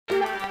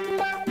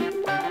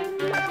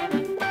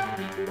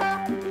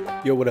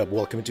Yo, what up?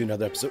 Welcome to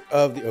another episode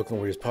of the Oakland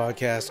Warriors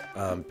podcast.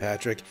 I'm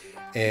Patrick,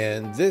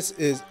 and this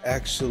is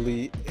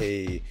actually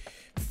a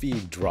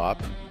feed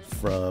drop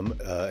from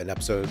an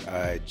episode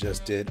I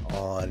just did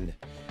on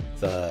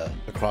the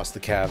Across the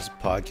Cavs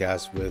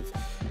podcast with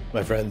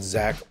my friend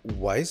Zach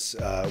Weiss.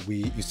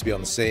 We used to be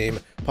on the same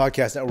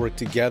podcast network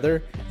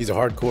together. He's a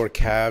hardcore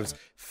Cavs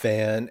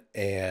fan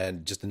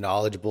and just a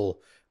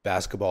knowledgeable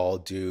basketball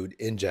dude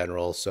in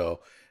general. So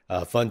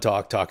fun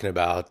talking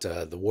about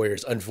the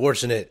Warriors'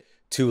 unfortunate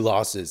 2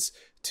 losses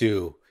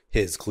to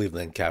his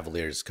Cleveland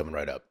Cavaliers coming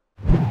right up.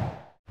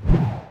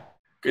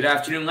 Good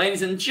afternoon,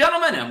 ladies and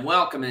gentlemen, and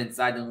welcome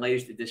inside the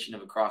latest edition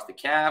of Across the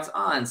Cavs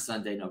on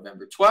Sunday,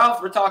 November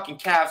 12th. We're talking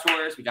Cavs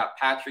Warriors. We got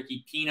Patrick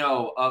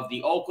Epino of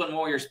the Oakland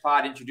Warriors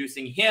pod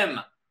introducing him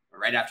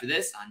right after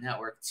this on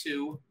Network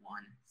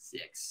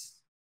 216.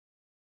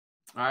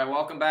 All right,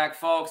 welcome back,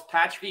 folks.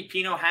 Patrick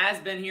Epino has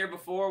been here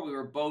before. We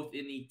were both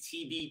in the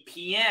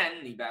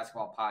TBPN, the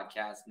Basketball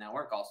Podcast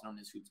Network, also known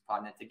as Hoops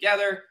Podnet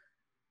together.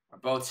 We're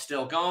both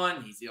still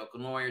going. He's the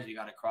Oakland Warriors. We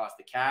got Across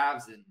the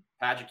Cavs. And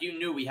Patrick, you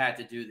knew we had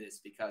to do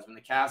this because when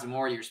the Cavs and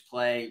Warriors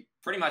play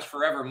pretty much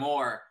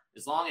forevermore,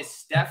 as long as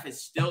Steph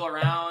is still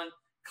around,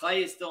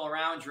 Clay is still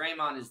around,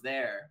 Draymond is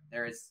there,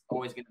 there is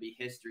always going to be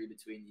history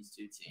between these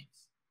two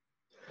teams.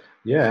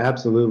 Yeah,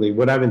 absolutely.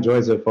 What I've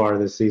enjoyed so far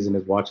this season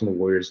is watching the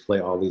Warriors play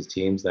all these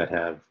teams that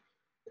have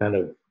kind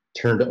of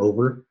turned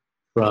over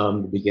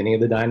from the beginning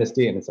of the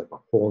dynasty, and it's like a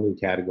whole new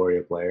category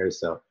of players.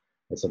 So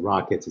it's the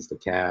Rockets, it's the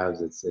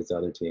Cavs, it's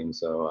other teams.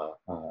 So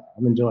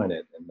I'm enjoying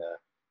it. And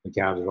the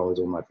Cavs are always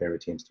one of my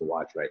favorite teams to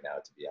watch right now,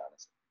 to be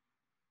honest.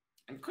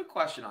 And quick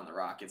question on the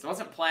Rockets. I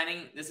wasn't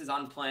planning. This is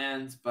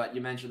unplanned, but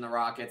you mentioned the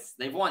Rockets.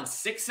 They've won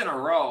 6 in a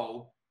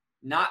row,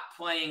 not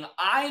playing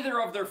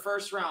either of their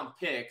first-round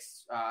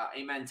picks.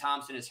 Amen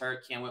Thompson is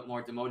hurt. Cam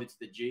Whitmore demoted to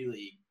the G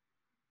League.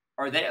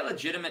 Are they a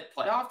legitimate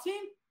playoff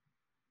team?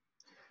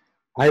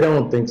 I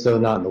don't think so,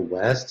 not in the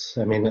West.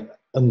 I mean,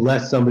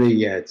 unless somebody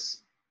gets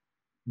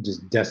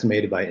just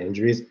decimated by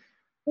injuries,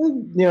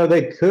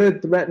 they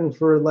could threaten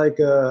for like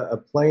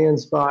a play-in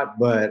spot,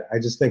 but I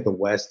just think the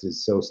West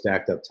is so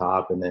stacked up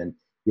top, and then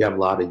you have a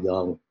lot of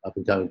young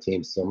up-and-coming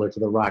teams similar to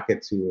the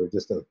Rockets who are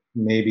just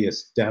maybe a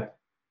step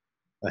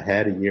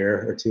ahead, a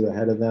year or two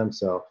ahead of them.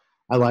 So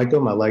I like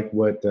them. I like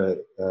what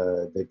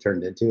they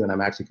turned into, and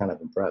I'm actually kind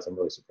of impressed. I'm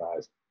really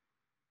surprised.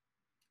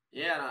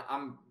 Yeah,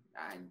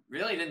 I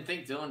really didn't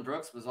think Dylan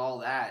Brooks was all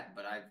that,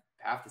 but I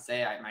have to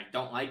say I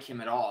don't like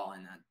him at all,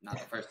 and I'm not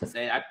the first to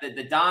say it.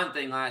 The Don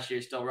thing last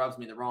year still rubs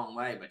me the wrong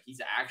way, but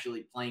he's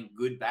actually playing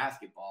good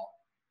basketball,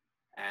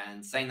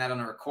 and saying that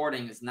on a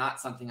recording is not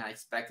something I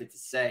expected to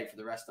say for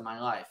the rest of my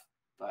life.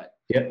 But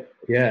yeah,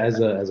 as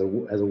a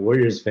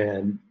Warriors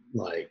fan,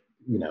 like,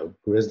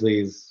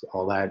 Grizzlies,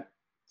 all that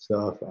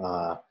stuff,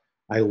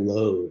 I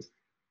loathe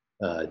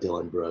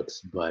Dylan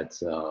Brooks, but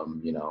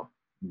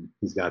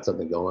he's got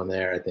something going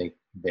there. I think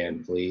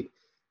Van Vliet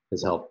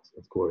has helped,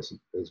 of course,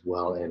 as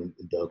well, and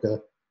Udoka.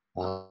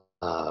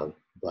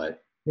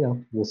 But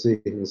we'll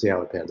see. We'll see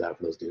how it pans out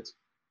for those dudes.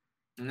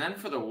 And then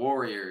for the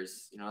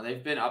Warriors,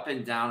 they've been up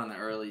and down in the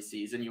early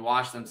season. You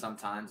watch them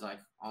sometimes like,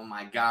 oh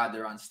my God,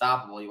 they're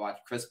unstoppable. You watch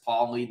Chris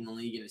Paul leading the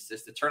league in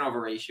assist to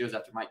turnover ratios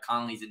after Mike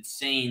Conley's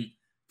insane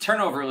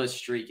turnoverless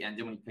streak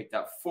ended when he picked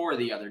up 4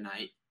 the other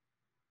night.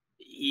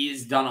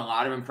 He's done a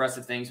lot of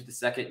impressive things with the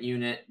second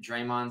unit.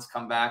 Draymond's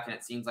come back, and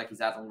it seems like he's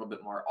having a little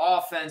bit more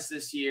offense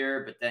this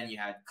year. But then you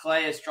had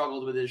Clay has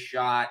struggled with his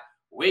shot.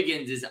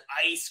 Wiggins is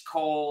ice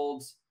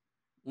cold.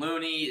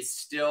 Looney is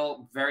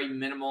still very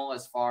minimal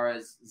as far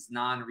as his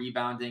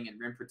non-rebounding and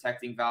rim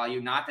protecting value.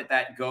 Not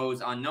that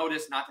goes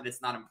unnoticed. Not that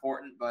it's not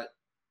important, but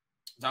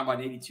talking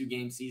about an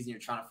 82-game season, you're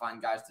trying to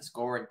find guys to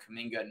score, and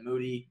Kuminga and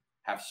Moody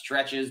have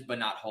stretches but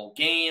not whole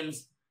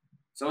games.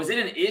 So is it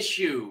an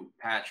issue,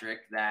 Patrick,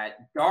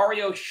 that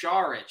Dario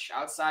Saric,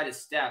 outside of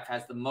Steph,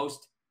 has the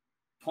most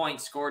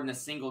points scored in a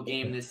single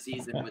game this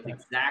season with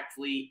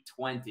exactly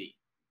 20?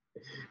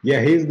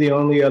 Yeah, he's the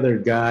only other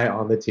guy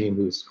on the team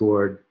who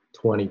scored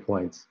 20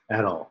 points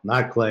at all.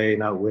 Not Clay,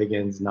 not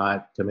Wiggins,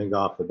 not coming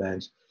off the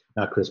bench,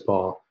 not Chris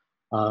Paul.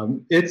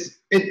 It's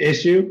an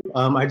issue.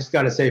 I just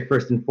got to say,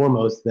 first and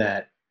foremost,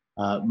 that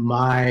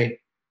my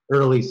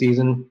early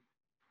season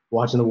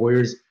watching the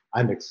Warriors,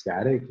 I'm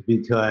ecstatic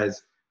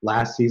because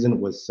last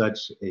season was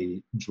such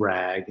a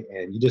drag,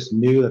 and you just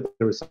knew that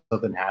there was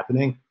something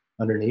happening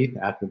underneath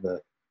after the,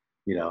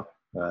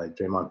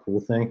 Draymond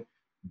Poole thing.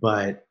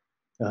 But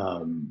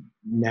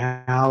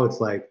now it's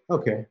like,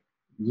 okay,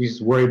 you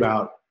just worry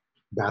about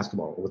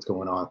basketball, what's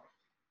going on.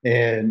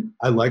 And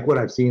I like what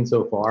I've seen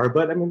so far,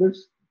 but I mean,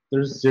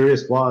 there's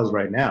serious flaws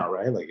right now,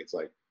 right? Like, it's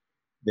like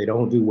they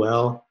don't do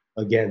well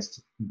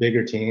against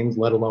bigger teams,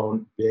 let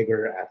alone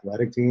bigger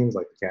athletic teams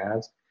like the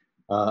Cavs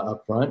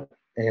up front.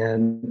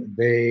 And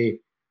they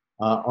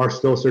are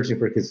still searching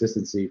for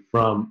consistency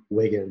from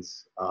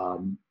Wiggins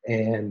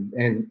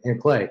and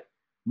Clay.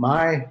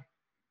 My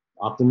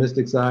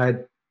optimistic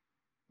side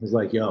is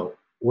like,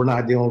 we're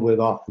not dealing with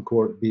off the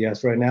court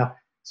BS right now.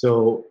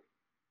 So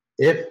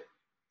if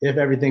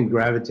everything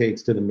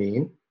gravitates to the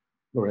mean,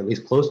 or at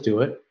least close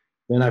to it,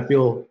 then I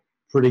feel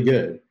pretty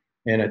good.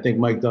 And I think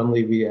Mike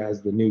Dunleavy,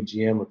 as the new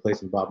GM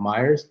replacing Bob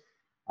Myers,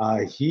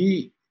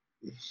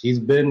 he's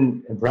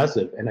been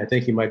impressive, and I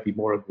think he might be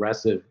more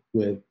aggressive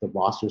with the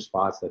roster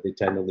spots that they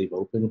tend to leave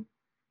open.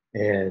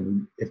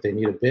 And if they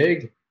need a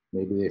big,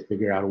 maybe they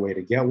figure out a way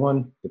to get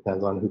one.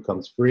 Depends on who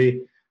comes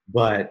free.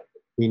 But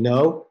we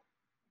know,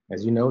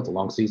 as you know, it's a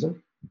long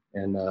season,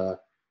 and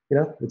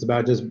it's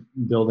about just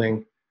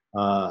building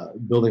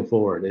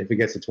forward. If it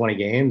gets to 20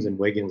 games and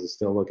Wiggins is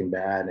still looking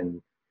bad,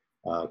 and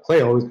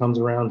Clay always comes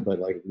around, but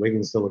like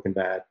Wiggins still looking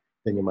bad,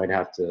 then you might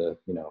have to,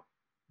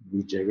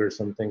 rejigger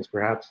some things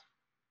perhaps.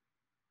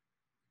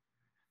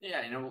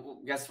 Yeah,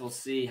 I guess we'll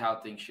see how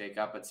things shake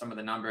up. But some of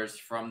the numbers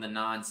from the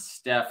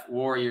non-Steph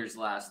Warriors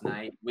last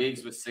night: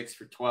 Wiggs was 6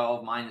 for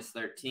 12,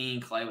 -13.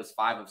 Clay was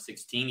 5 of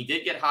 16. He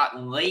did get hot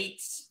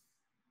late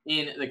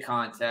in the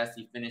contest.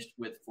 He finished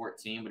with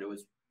 14, but it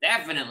was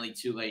definitely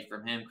too late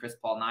from him. Chris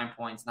Paul, 9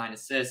 points, 9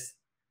 assists.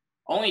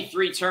 Only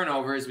 3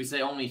 turnovers. We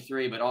say only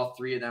 3, but all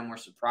 3 of them were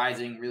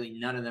surprising. Really,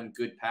 none of them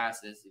good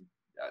passes.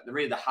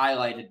 The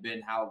highlight had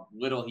been how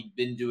little he'd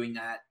been doing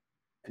that.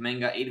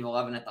 Kuminga, 8 of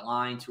 11 at the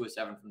line, 2 of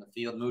 7 from the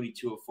field. Moody,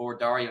 2 of 4.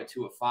 Dario,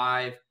 2 of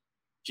 5.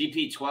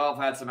 GP, 12,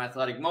 had some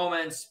athletic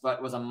moments,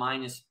 but was a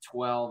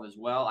 -12 as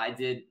well. I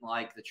did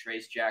like the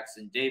Trace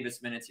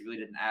Jackson-Davis minutes. He really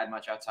didn't add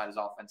much outside his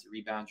offensive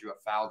rebound. Drew a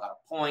foul, got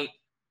a point.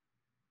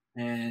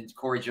 And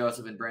Corey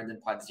Joseph and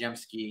Brandon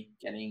Podziemski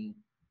getting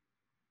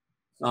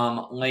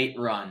some late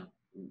run.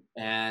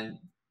 And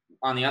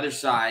on the other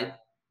side,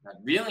 a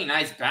really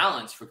nice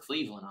balance for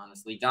Cleveland,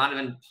 honestly.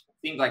 Donovan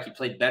seemed like he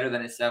played better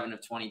than his 7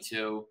 of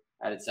 22.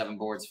 Added 7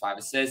 boards, 5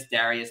 assists.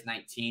 Darius,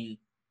 19,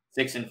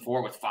 6 and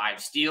 4 with 5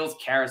 steals.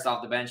 Karras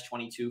off the bench,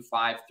 22,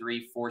 5,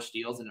 3, 4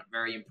 steals, and a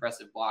very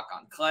impressive block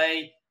on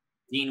Clay.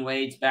 Dean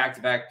Wade's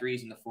back-to-back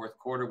threes in the fourth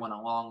quarter went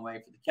a long way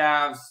for the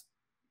Cavs.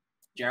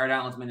 Jared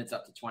Allen's minutes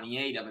up to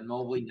 28. Evan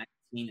Mobley,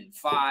 19 and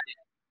 5.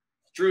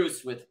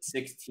 Strus with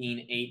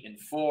 16, 8 and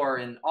 4.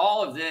 And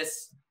all of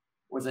this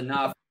was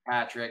enough,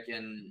 Patrick.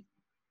 And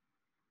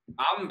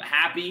I'm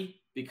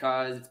happy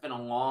because it's been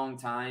a long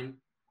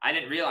time. I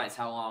didn't realize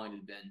how long it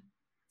had been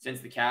since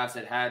the Cavs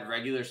had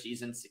regular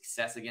season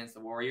success against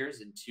the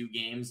Warriors in 2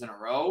 games in a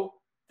row.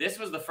 This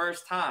was the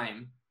first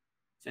time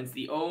since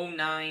the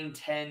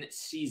 09-10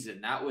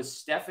 season. That was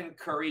Stephen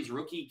Curry's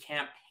rookie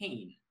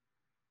campaign.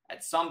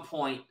 At some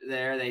point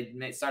there,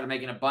 they started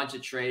making a bunch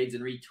of trades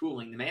and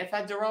retooling. They may have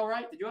had Darrell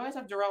Wright. Did you guys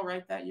have Darrell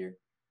Wright that year?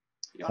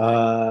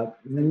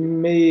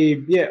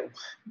 Maybe. Yeah,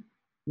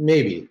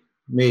 maybe.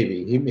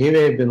 He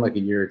may have been like a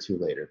year or 2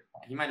 later.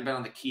 He might have been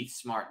on the Keith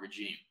Smart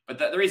regime. But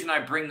the reason I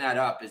bring that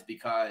up is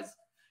because,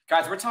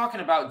 guys, we're talking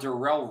about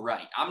Darrell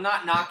Wright. I'm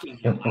not knocking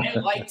him. I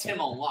liked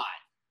him a lot.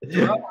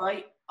 Darrell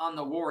Wright on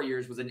the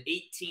Warriors was an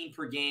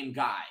 18-per-game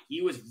guy.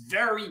 He was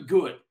very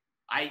good.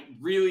 I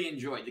really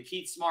enjoyed. The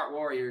Keith Smart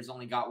Warriors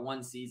only got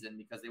 1 season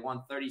because they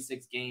won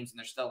 36 games, and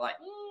they're still like,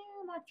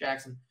 Mark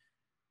Jackson.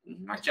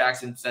 Mark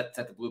Jackson set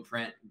the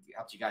blueprint,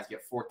 helped you guys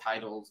get 4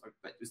 titles.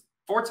 But it was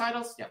 4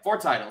 titles? Yeah, 4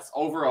 titles.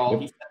 Overall,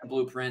 he set the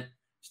blueprint.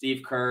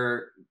 Steve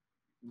Kerr,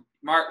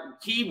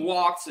 he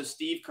walked so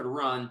Steve could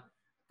run.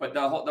 But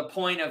the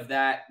point of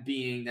that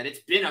being that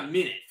it's been a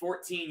minute,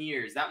 14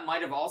 years. That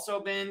might have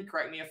also been,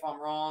 correct me if I'm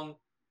wrong,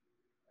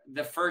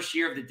 the first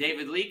year of the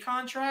David Lee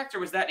contract, or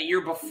was that a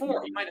year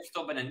before? He might have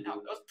still been it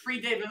was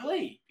pre-David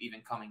Lee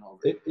even coming over.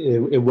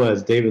 It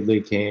was. David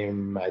Lee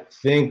came, I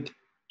think,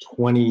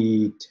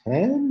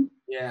 2010?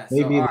 Yeah.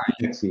 Maybe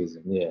next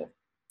season, yeah.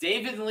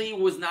 David Lee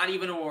was not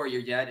even a Warrior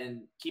yet,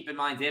 and keep in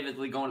mind, David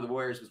Lee going to the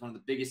Warriors was one of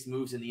the biggest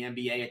moves in the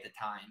NBA at the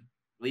time,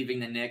 leaving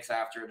the Knicks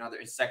after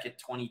his second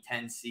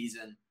 2010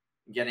 season,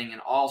 getting an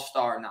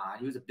all-star nod.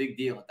 He was a big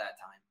deal at that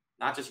time,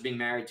 not just being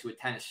married to a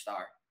tennis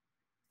star.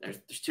 There's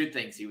 2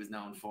 things he was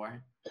known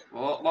for.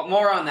 Well,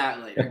 more on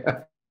that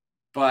later.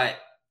 But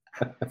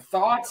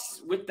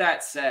thoughts with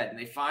that said, and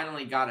they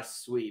finally got a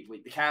sweep.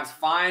 The Cavs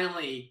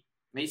finally,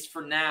 at least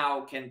for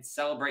now, can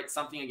celebrate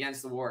something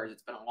against the Warriors.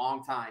 It's been a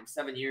long time,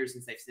 7 years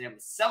since they've been able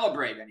to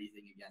celebrate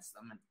anything against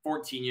them, and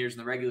 14 years in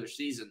the regular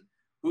season.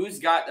 Who's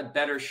got a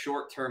better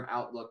short-term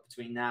outlook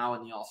between now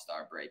and the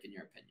All-Star break, in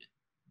your opinion?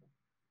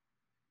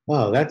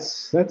 Oh,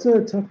 that's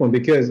a tough one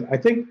because I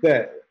think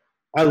that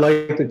I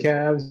like the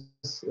Cavs.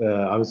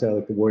 Obviously, I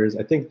like the Warriors.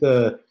 I think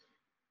the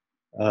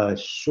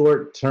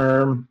short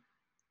term,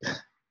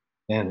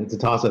 and it's a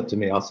toss up to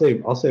me. I'll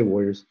say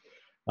Warriors.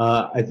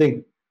 I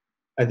think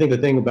the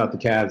thing about the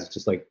Cavs is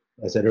just like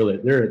I said earlier,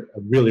 they're a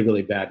really,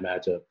 really bad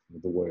matchup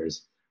with the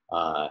Warriors.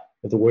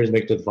 If the Warriors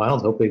make it to the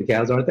finals, hopefully the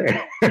Cavs aren't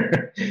there.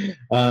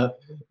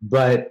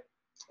 But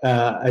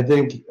I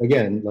think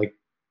again, like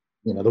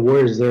the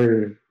Warriors,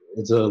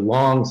 it's a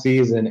long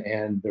season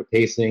and they're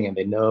pacing and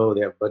they know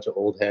they have a bunch of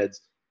old heads.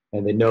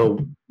 And they know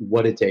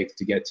what it takes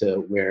to get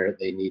to where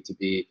they need to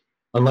be.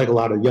 Unlike a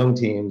lot of young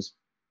teams,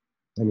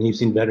 I mean, you've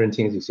seen veteran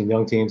teams, you've seen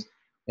young teams,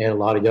 and a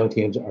lot of young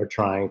teams are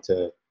trying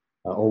to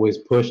always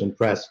push and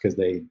press because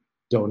they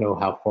don't know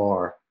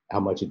how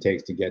much it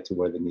takes to get to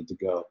where they need to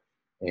go.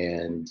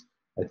 And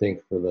I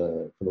think for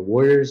the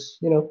Warriors,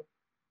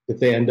 if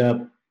they end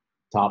up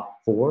top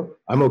 4,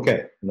 I'm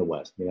okay in the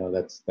West. You know,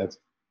 that's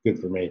good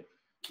for me.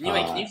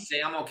 Can you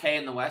say I'm okay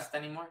in the West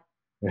anymore?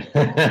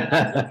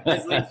 I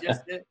Grizzlies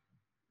just did.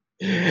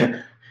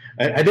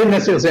 didn't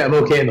necessarily say I'm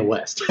okay in the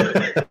West.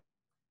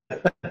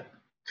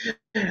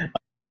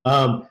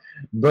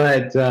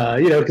 But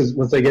you know, because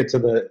once they get to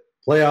the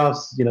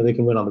playoffs, you know, they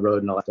can win on the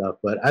road and all that stuff.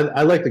 But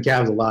I like the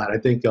Cavs a lot. I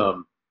think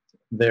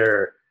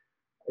they're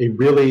a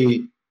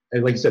really,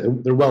 like you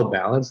said, they're well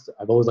balanced.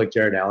 I've always liked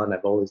Jared Allen.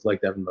 I've always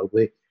liked Evan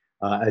Mobley.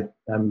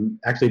 I'm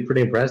actually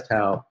pretty impressed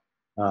how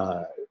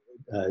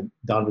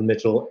Donovan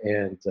Mitchell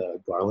and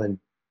Garland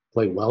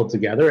play well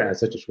together as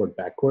such a short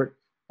backcourt.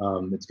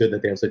 It's good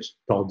that they have such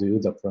tall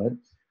dudes up front.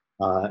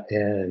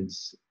 And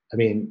I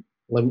mean,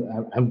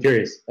 I'm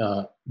curious.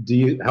 How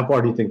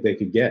far do you think they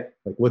could get?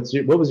 Like, what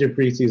was your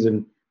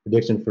preseason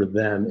prediction for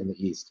them in the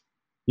East?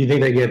 Do you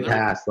think they get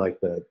past like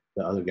the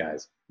other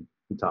guys,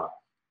 the top?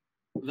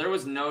 There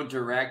was no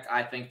direct.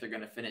 I think they're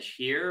going to finish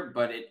here,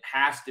 but it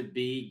has to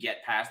be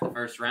get past the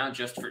first round.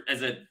 Just for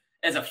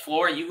as a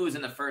floor, you lose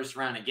in the first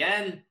round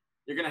again,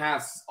 you're going to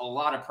have a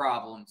lot of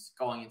problems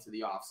going into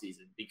the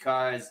offseason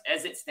because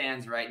as it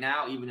stands right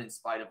now, even in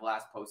spite of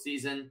last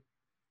postseason,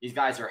 these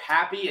guys are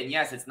happy. And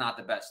yes, it's not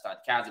the best start.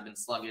 The Cavs have been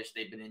sluggish.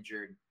 They've been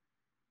injured.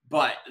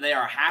 But they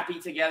are happy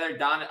together.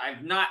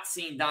 I've not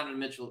seen Donovan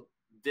Mitchell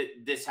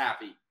this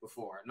happy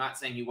before. I'm not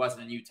saying he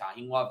wasn't in Utah.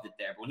 He loved it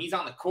there. But when he's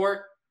on the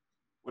court,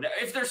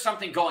 if there's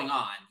something going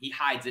on, he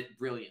hides it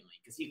brilliantly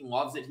because he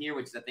loves it here,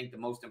 which is, I think, the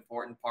most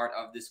important part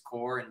of this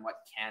core and what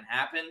can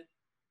happen.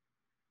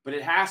 But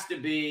it has to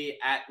be,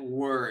 at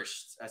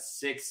worst, a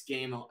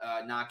 6-game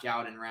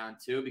knockout in round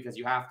 2 because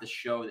you have to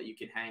show that you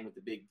can hang with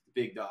the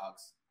big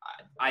dogs.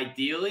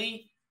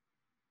 Ideally,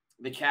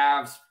 the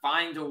Cavs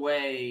find a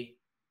way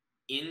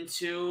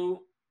into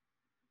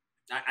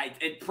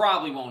it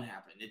probably won't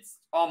happen. It's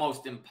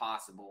almost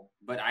impossible.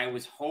 But I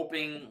was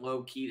hoping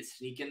low-key to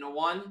sneak into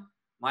 1.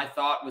 My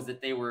thought was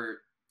that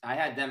I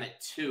had them at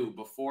 2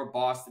 before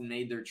Boston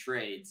made their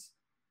trades.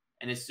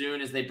 And as soon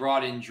as they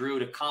brought in Drew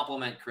to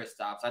complement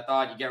Kristaps, I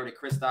thought you get rid of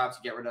Kristaps,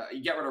 you get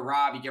rid of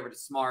Rob, you get rid of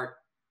Smart,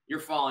 you're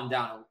falling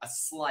down a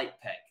slight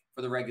peg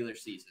for the regular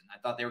season. I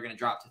thought they were going to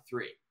drop to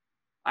 3.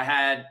 I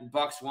had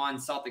Bucks 1,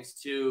 Celtics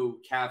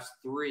 2, Cavs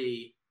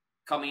 3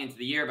 coming into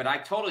the year, but I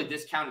totally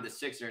discounted the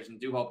Sixers and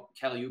do hope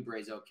Kelly Oubre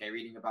is okay.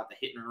 Reading about the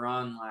hit and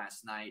run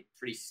last night,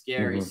 pretty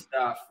scary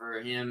stuff for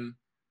him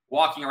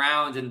walking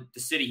around in the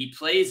city he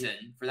plays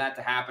in, for that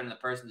to happen and the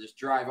person just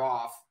drive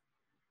off.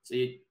 So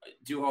you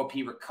do hope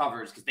he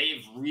recovers because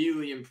they've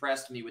really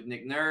impressed me with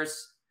Nick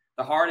Nurse.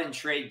 The Harden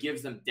trade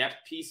gives them depth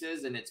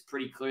pieces, and it's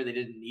pretty clear they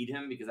didn't need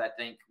him because I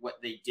think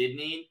what they did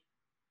need.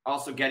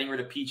 Also, getting rid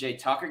of PJ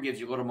Tucker gives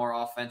you a little more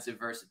offensive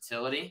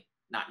versatility,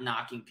 not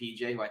knocking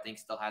PJ, who I think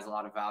still has a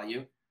lot of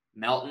value.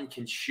 Melton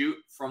can shoot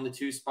from the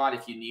 2 spot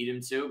if you need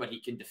him to, but he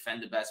can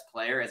defend the best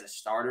player as a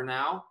starter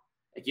now.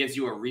 It gives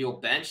you a real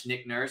bench.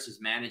 Nick Nurse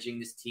is managing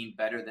this team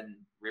better than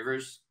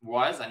Rivers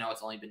was. I know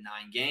it's only been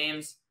 9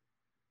 games.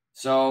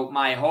 So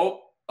my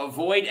hope,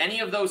 avoid any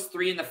of those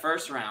 3 in the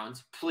first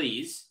round,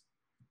 please.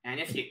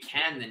 And if you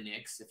can, the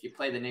Knicks. If you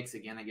play the Knicks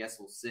again, I guess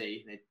we'll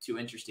see. They had 2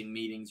 interesting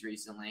meetings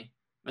recently.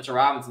 Mitchell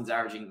Robinson's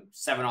averaging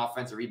 7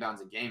 offensive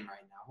rebounds a game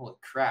right now. Holy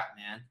crap,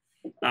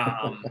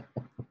 man.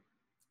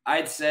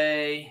 I'd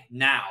say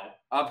now,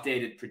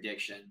 updated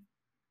prediction.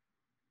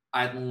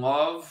 I'd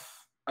love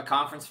a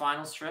conference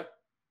finals trip.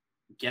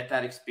 Get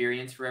that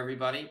experience for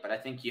everybody, but I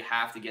think you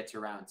have to get to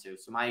round 2.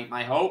 So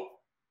my hope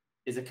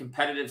is a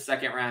competitive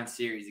second-round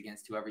series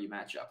against whoever you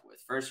match up with.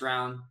 First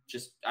round,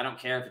 I don't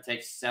care if it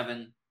takes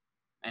 7,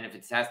 and if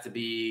it has to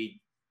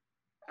be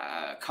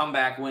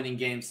comeback winning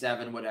game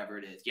 7, whatever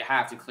it is. You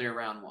have to clear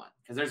round 1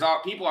 because there's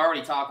people are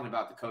already talking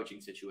about the coaching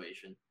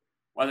situation.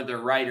 Whether they're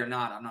right or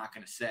not, I'm not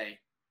going to say.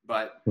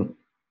 But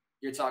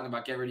you're talking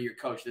about get rid of your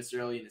coach this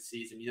early in the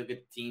season. You look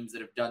at the teams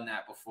that have done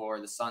that before,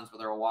 the Suns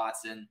with Earl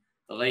Watson,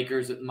 the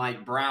Lakers with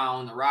Mike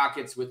Brown, the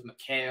Rockets with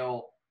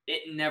McHale.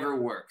 It never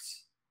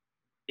works.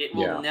 It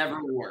will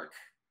never work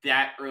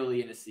that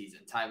early in a season.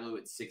 Ty Lue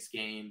at 6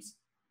 games.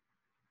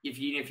 If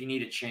you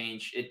need a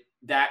change,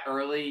 that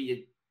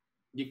early,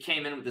 you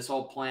came in with this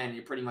whole plan.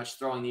 You're pretty much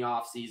throwing the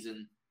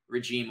offseason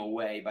regime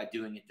away by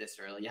doing it this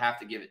early. You have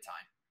to give it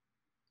time.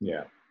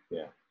 Yeah.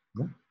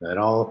 That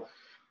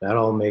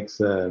all makes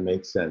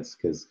sense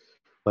because,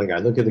 like, I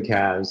look at the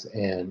Cavs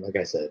and, like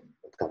I said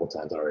a couple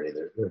times already,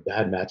 they're a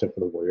bad matchup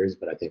for the Warriors.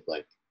 But I think,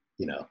 like,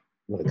 you know,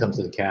 when it comes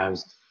to the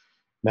Cavs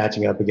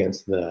matching up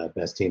against the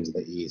best teams in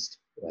the East,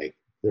 like,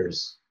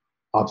 there's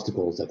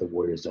obstacles that the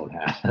Warriors don't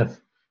have.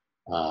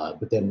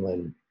 But then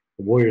when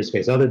the Warriors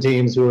face other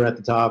teams who are at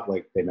the top,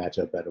 like, they match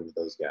up better with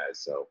those guys.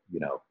 So, you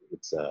know,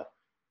 it's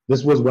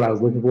this was what I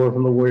was looking for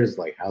from the Warriors,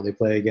 like how they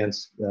play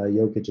against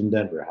Jokic in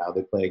Denver, how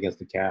they play against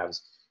the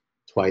Cavs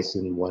twice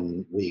in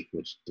 1 week,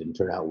 which didn't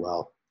turn out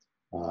well.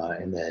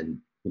 And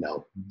then, you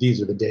know, these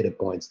are the data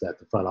points that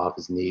the front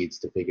office needs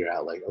to figure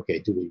out, like, okay,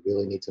 do we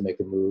really need to make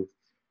a move?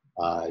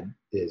 Are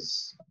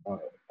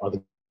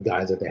the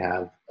guys that they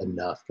have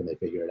enough? Can they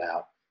figure it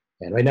out?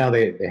 And right now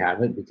they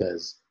haven't,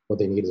 because what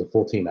they need is a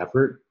full team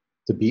effort.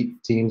 to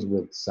beat teams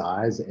with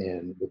size,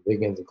 and with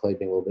Wiggins and Clay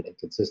being a little bit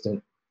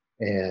inconsistent.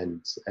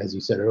 And as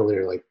you said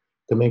earlier, like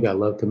Kuminga, I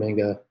love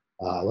Kuminga.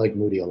 I like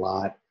Moody a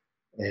lot,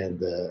 and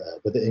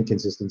but the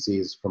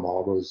inconsistencies from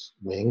all those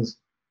wings,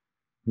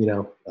 it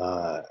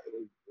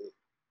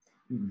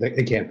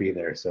can't be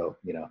there. So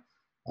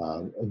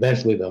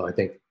eventually though, I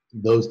think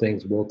those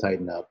things will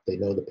tighten up. They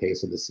know the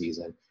pace of the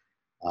season.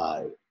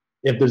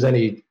 If there's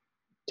any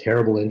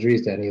terrible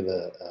injuries to any of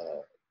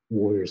the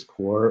Warriors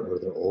core or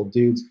their old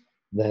dudes,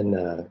 then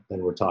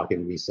we're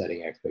talking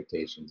resetting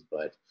expectations.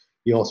 But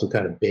you also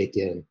kind of bake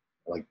in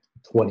like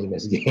 20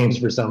 missed games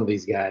for some of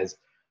these guys,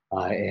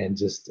 and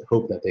just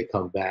hope that they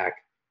come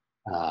back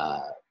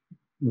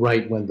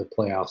right when the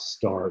playoffs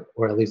start,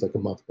 or at least like a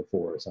month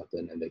before or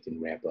something, and they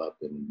can ramp up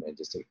and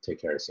just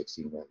take care of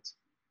 16 wins.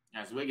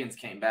 As Wiggins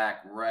came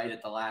back right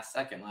at the last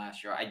second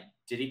last year,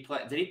 did he play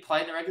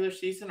in the regular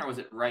season, or was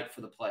it right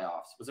for the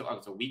playoffs? Was it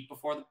a week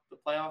before the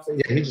playoffs?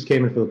 Yeah, he just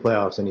came in for the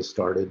playoffs and he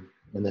started,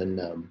 and then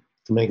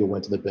Kuminga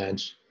went to the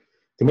bench.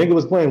 Kuminga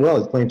was playing well.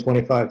 He was playing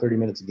 25, 30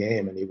 minutes a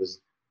game, and he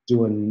was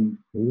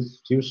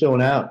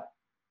showing out.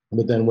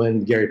 But then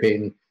when Gary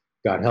Payton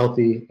got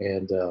healthy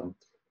and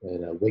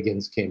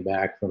Wiggins came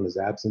back from his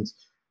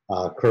absence,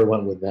 Kerr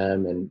went with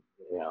them, and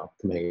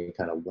Kuminga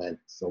kind of went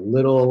a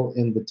little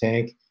in the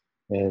tank,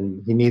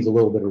 and he needs a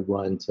little bit of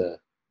run to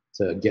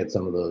get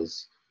some of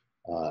those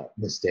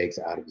mistakes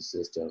out of the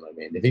system. I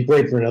mean, if he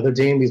played for another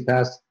team these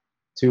past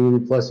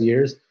 2+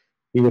 years,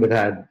 he would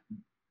have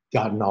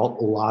gotten a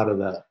lot of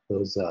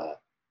those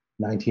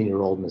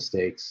 19-year-old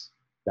mistakes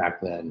back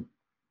then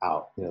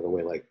out. The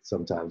way like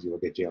sometimes you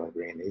look at Jalen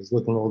Green, he's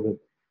looking a little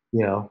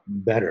bit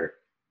better,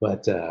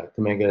 but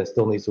Kuminga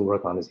still needs to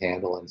work on his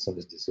handle and some of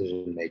his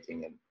decision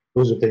making, and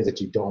those are things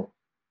that you don't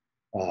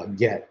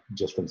get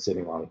just from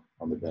sitting on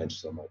the bench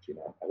so much.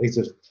 At least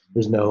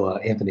there's no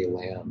Anthony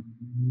Lamb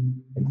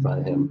in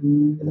front of him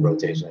in the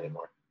rotation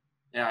anymore.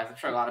 Yeah, I'm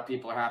sure a lot of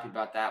people are happy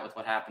about that with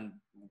what happened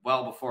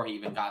well before he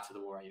even got to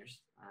the Warriors.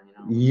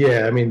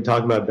 Yeah, I mean,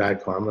 talking about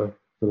bad karma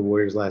for the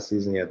Warriors last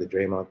season, you had the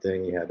Draymond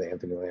thing, you had the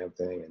Anthony Lamb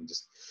thing, and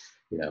just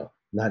not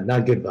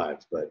good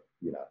vibes. But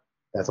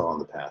that's all in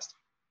the past.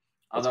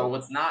 Although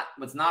what's not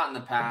in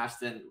the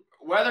past, and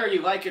whether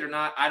you like it or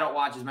not, I don't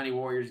watch as many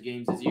Warriors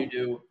games as you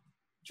do.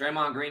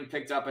 Draymond Green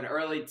picked up an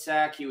early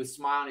tech. He was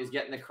smiling. He was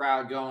getting the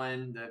crowd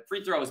going. The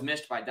free throw was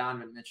missed by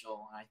Donovan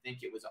Mitchell, and I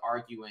think it was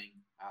arguing.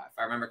 If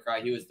I remember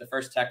correctly, the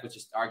first tech was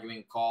just arguing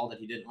a call that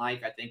he didn't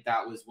like. I think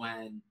that was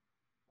when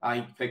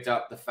he picked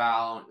up the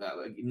foul.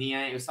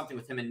 Niang, it was something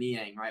with him and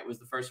Niang, right? Was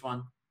the first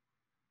one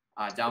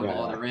down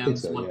below the rim.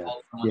 So, someone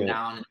pulled someone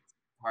down, and it's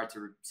hard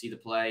to see the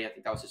play. I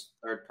think that was his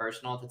third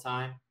personal at the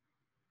time.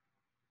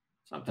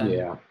 Something.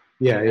 Yeah.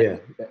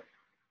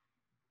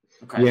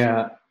 Okay.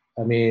 Yeah.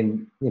 I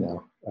mean,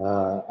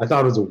 I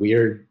thought it was a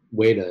weird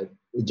way to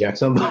eject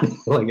somebody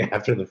like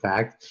after the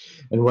fact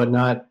and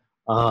whatnot.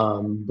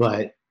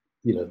 But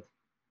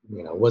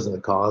it wasn't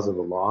the cause of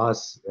the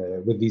loss.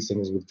 With these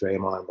things with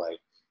Draymond, like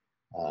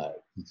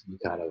you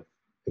kind of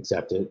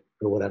accept it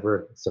or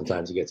whatever.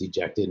 Sometimes he gets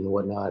ejected and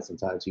whatnot.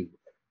 Sometimes he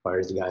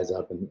fires the guys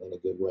up in a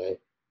good way.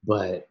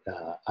 But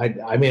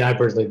I mean, I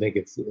personally think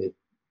it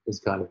was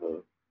kind of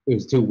it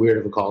was too weird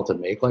of a call to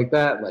make like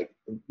that. Like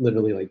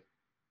literally like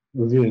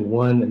reviewing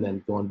one and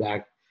then going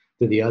back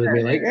to the other,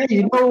 being like, "Hey,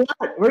 you know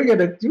what? We're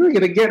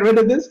gonna get rid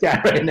of this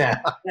guy right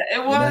now."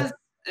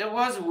 It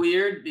was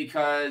weird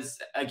because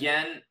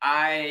again,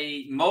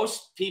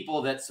 most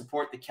people that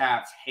support the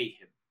Cavs hate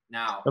him.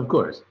 Now, of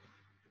course,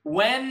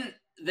 when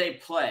they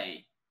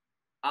play,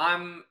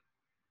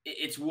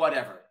 it's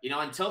whatever,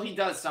 until he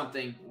does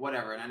something,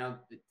 whatever. And I know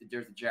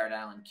there's a Jared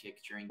Allen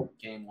kick during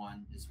game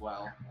 1 as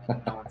well.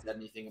 No one said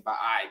anything about.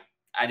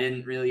 I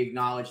didn't really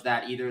acknowledge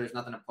that either. There's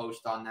nothing to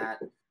post on that.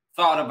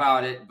 Thought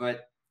about it,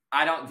 but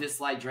I don't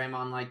dislike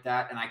Draymond like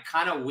that, and I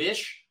kind of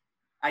wish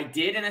I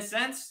did in a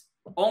sense,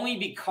 only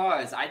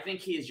because I think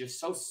he is just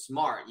so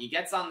smart. He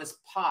gets on this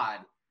pod,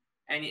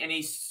 and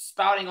he's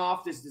spouting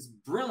off this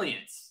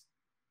brilliance,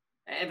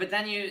 but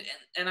then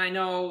and I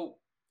know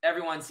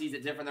everyone sees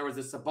it different. There was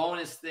a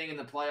Sabonis thing in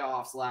the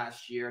playoffs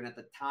last year, and at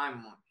the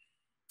time,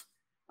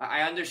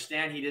 I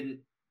understand he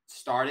didn't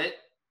start it,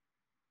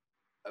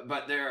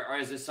 but there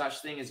is a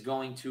such thing as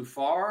going too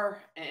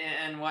far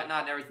and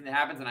whatnot and everything that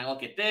happens. And I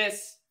look at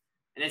this,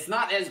 and it's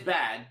not as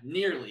bad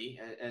nearly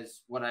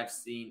as what I've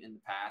seen in the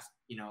past,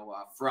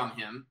 from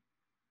him.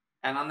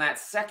 And on that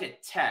second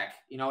tech,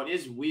 it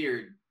is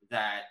weird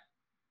that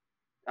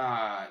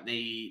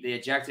they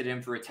ejected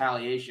him for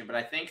retaliation. But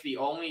I think the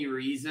only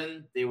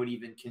reason they would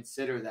even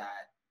consider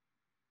that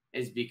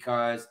is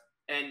because,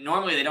 and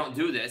normally they don't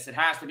do this, it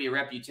has to be a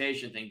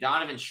reputation thing.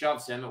 Donovan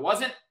shoves him.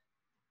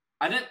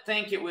 I didn't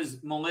think it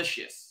was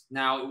malicious.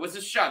 Now, it was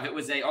a shove. It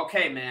was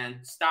okay,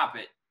 man, stop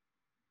it.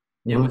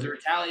 It was a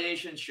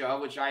retaliation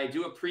shove, which I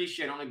do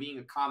appreciate only being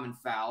a common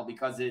foul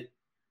because it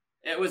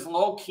was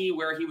low-key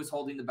where he was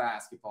holding the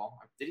basketball.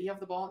 Did he have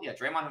the ball? Yeah,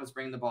 Draymond was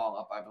bringing the ball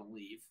up, I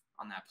believe,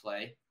 on that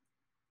play.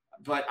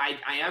 But I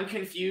am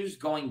confused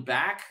going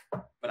back.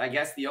 But I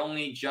guess the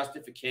only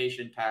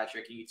justification,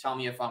 Patrick, and you tell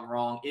me if I'm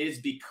wrong, is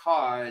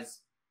because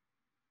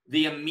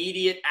the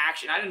immediate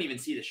action. I didn't even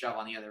see the shove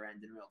on the other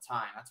end in real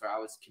time. That's where I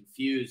was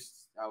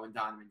confused when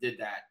Donovan did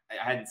that. I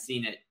hadn't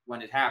seen it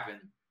when it happened.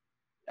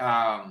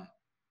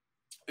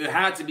 It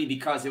had to be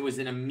because it was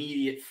an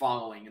immediate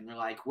following. And they're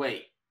like,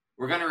 wait,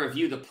 we're going to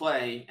review the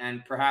play,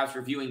 and perhaps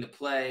reviewing the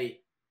play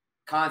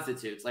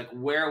constitutes. Like,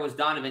 where was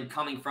Donovan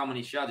coming from when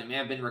he shoved? He may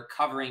have been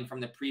recovering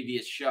from the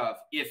previous shove,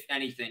 if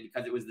anything,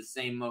 because it was the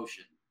same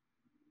motion.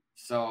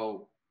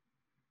 So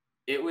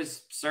it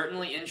was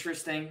certainly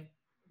interesting.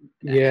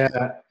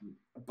 Yeah.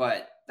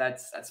 But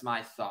that's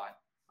my thought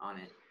on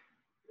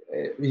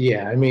it.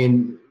 Yeah, I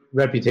mean,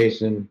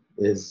 reputation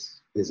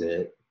is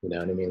it. You know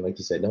what I mean? Like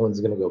you said, no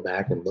one's going to go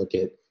back and look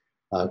at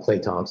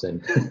Klay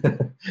Thompson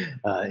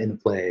in a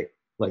play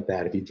like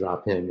that if you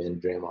drop him in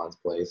Draymond's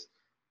place.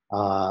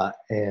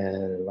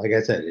 And like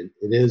I said, it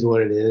is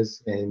what it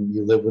is, and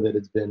you live with it.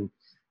 It's been,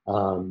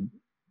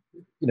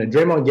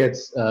 Draymond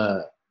gets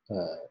a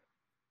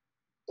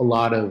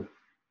lot of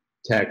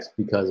text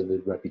because of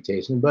his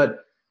reputation,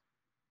 but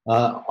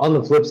on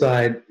the flip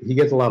side, he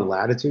gets a lot of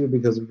latitude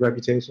because of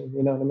reputation.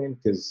 You know what I mean?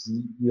 Because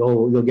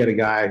you'll get a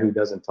guy who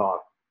doesn't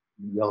talk,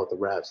 yell at the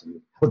refs, and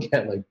he'll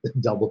get like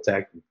double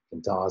tech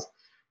and tossed.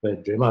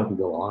 But Draymond can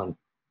go on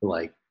for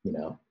like,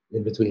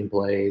 in between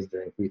plays,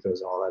 during free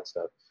throws, and all that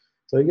stuff.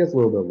 So he gets a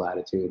little bit of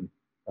latitude.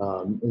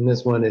 In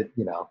this one, I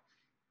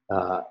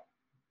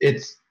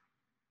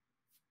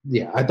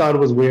thought it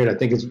was weird. I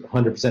think it's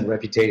 100%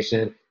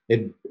 reputation.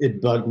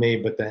 It bugged me,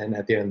 but then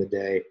at the end of the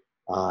day,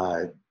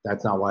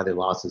 that's not why they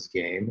lost this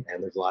game.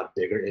 And there's a lot of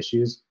bigger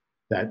issues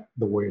that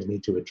the Warriors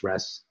need to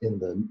address in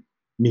the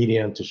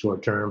medium to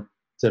short term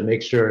to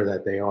make sure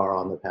that they are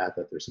on the path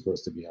that they're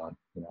supposed to be on.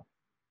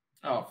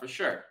 Oh, for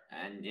sure.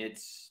 And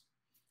it's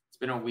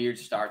been a weird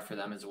start for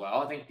them as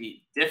well. I think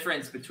the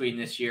difference between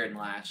this year and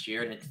last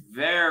year, and it's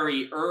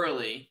very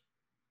early,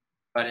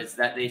 but it's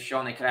that they've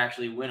shown they could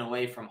actually win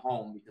away from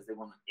home because they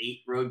won 8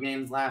 road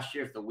games last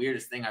year. It's the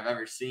weirdest thing I've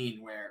ever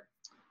seen, where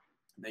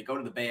they go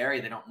to the Bay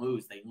Area, they don't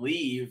lose, they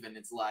leave, and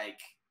it's like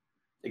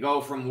they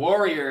go from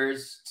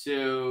Warriors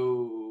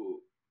to,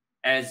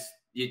 as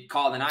you'd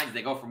call the 90s,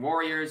 they go from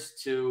Warriors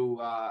to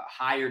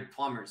hired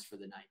plumbers for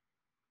the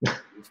night.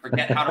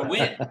 Forget how to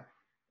win.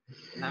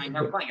 I mean,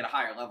 they're playing at a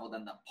higher level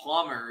than the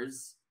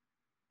plumbers.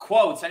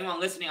 Quotes, anyone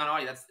listening on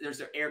audio, there's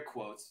their air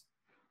quotes.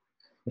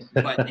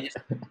 But in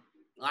the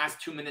last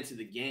 2 minutes of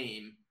the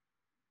game,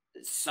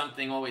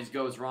 something always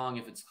goes wrong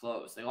if it's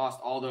close. They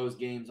lost all those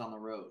games on the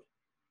road.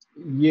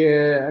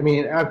 Yeah, I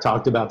mean, I've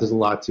talked about this a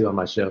lot too on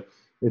my show.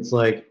 It's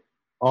like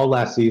all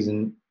last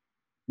season,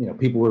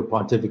 people were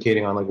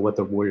pontificating on like what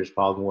the Warriors'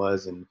 problem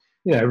was, and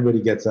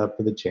everybody gets up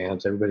for the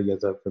champs, everybody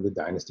gets up for the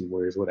dynasty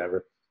Warriors,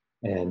 whatever,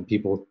 and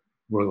people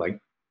were like,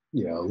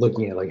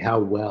 looking at like how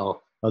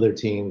well other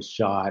teams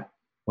shot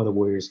when the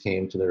Warriors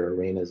came to their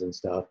arenas and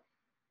stuff,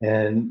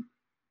 and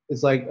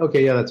it's like,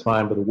 okay, yeah, that's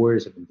fine, but the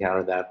Warriors have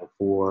encountered that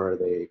before.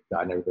 They've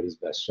gotten everybody's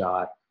best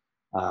shot.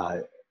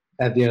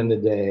 At the end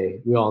of the day,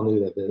 we all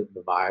knew that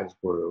the vibes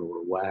were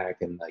whack,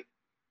 and like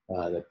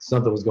that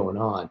something was going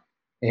on.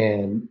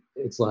 And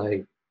it's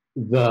like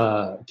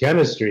the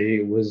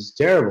chemistry was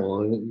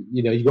terrible. And,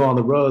 you go on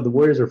the road. The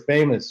Warriors are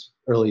famous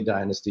early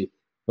dynasty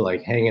for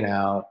like hanging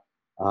out,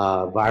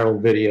 viral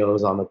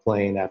videos on the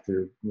plane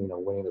after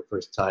winning their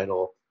first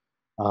title,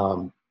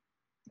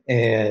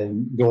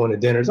 and going to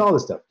dinners, all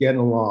this stuff,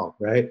 getting along,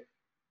 right?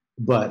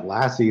 But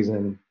last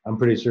season, I'm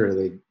pretty sure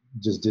they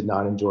just did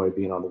not enjoy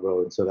being on the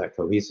road. So that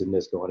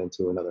cohesiveness going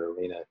into another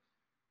arena,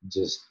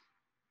 just,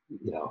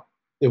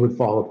 it would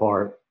fall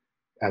apart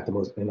at the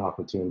most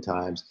inopportune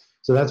times.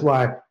 So that's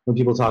why when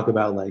people talk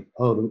about like,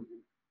 oh,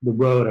 the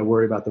road, I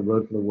worry about the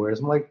road for the Warriors.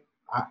 I'm like,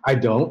 I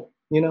don't,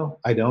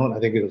 I don't. I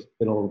think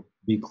it'll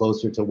be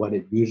closer to what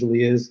it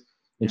usually is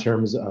in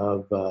terms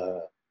of,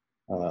 their,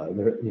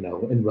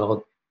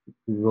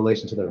 in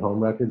relation to their home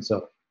record.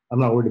 So I'm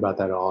not worried about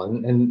that at all.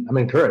 And I'm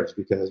encouraged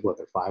because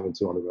they're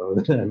 5-2 on the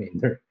road. I mean,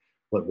 they're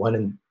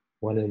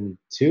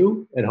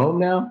 1-2 at home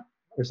now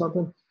or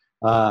something.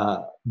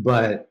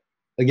 But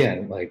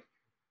again, like,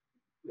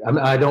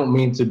 I don't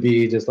mean to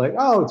be just like,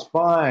 oh, it's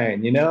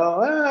fine,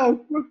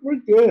 we're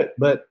good.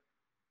 But,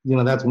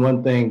 that's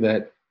one thing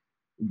that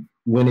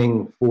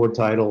winning 4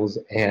 titles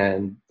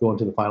and going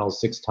to the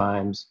finals 6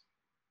 times,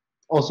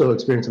 also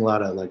experiencing a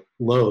lot of like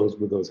lows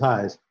with those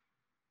highs.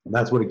 And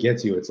that's what it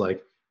gets you. It's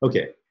like,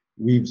 okay,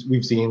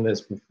 we've seen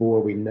this before.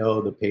 We know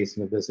the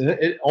pacing of this. And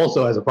it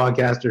also, as a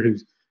podcaster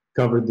who's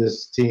covered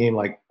this team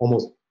like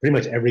almost pretty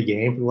much every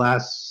game for the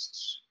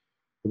last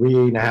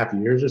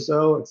 3.5 years or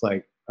so, it's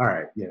like, all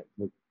right, yeah,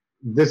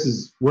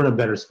 we're in a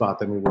better spot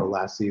than we were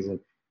last season.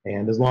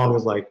 And as long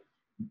as like,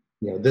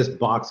 this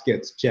box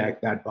gets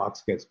checked, that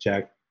box gets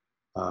checked,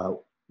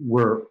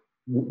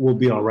 we'll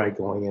be all right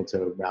going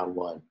into round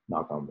 1,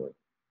 knock on wood.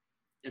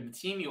 And the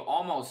team you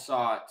almost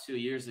saw 2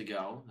 years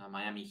ago,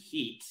 Miami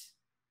Heat,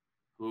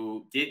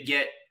 who did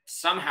get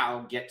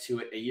somehow get to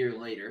it a year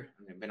later.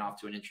 They've been off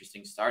to an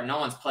interesting start. No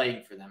one's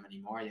playing for them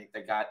anymore.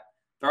 They're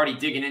already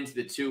digging into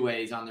the two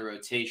ways on the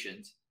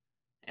rotations.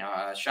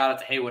 Shout out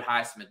to Haywood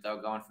Highsmith, though,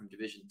 going from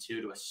Division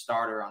II to a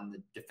starter on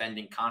the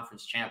defending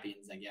conference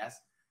champions, I guess.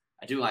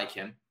 I do like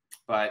him.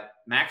 But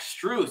Max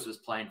Strus was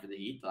playing for the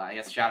Heat. I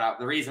guess shout out.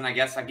 The reason I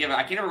can give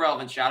a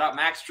relevant shout out,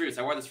 Max Strus.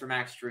 I wore this for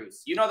Max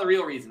Strus. You know the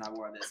real reason I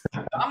wore this.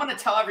 I'm going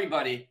to tell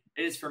everybody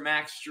it is for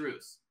Max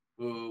Strus,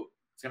 who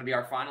is going to be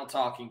our final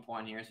talking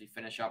point here as we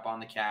finish up on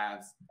the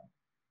Cavs.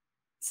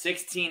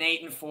 16,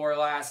 8, and 4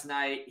 last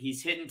night.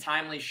 He's hitting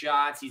timely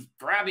shots. He's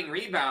grabbing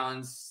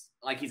rebounds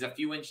like he's a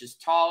few inches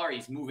taller.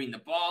 He's moving the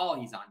ball.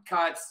 He's on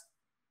cuts.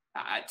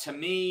 To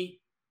me,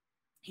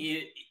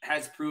 he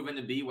has proven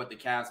to be what the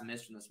Cavs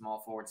missed from the small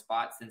forward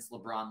spot since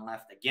LeBron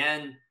left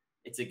again.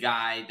 It's a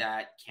guy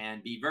that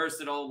can be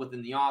versatile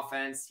within the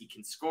offense. He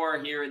can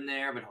score here and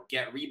there, but he'll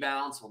get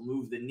rebounds. He'll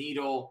move the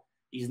needle.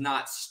 He's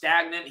not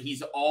stagnant.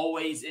 He's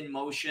always in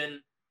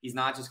motion. He's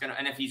not just going to –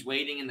 and if he's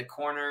waiting in the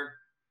corner,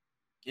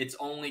 it's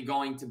only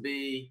going to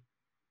be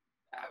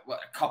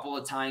a couple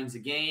of times a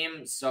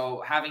game.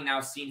 So having now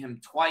seen him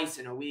twice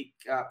in a week,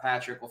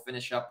 Patrick, will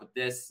finish up with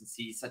this since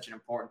he's such an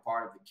important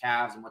part of the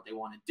Cavs and what they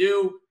want to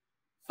do.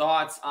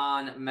 Thoughts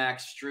on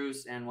Max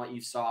Strus and what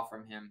you saw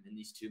from him in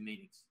these two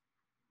meetings?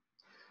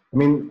 I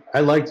mean,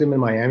 I liked him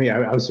in Miami.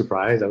 I was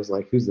surprised. I was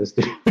like, who's this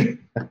dude?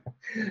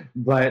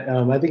 But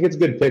I think it's a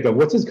good pickup.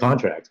 What's his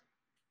contract?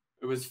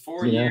 It was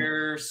 4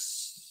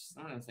 years.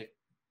 I don't know, it's like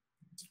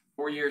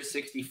 4 years,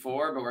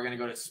 64, but we're going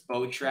to go to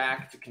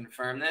Spotrac to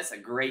confirm this. A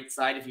great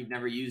site if you've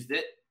never used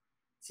it.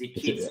 See,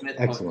 Keith Smith.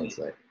 Excellent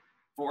site.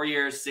 4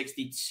 years,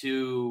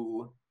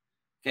 62.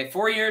 Okay,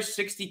 4 years,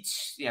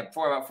 62. Yeah,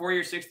 about 4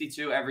 years,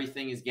 62,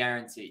 everything is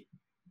guaranteed.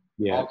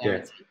 Yeah,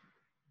 guaranteed.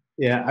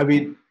 Yeah, I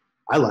mean,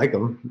 I like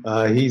him.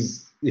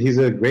 He's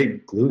a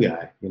great glue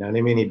guy. You know what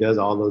I mean? He does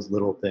all those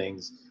little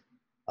things.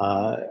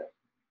 I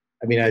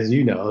mean, as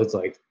you know, it's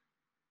like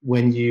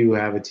when you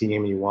have a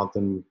team and you want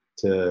them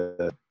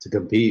to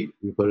compete,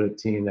 you put a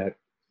team that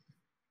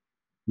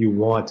you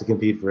want to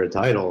compete for a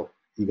title,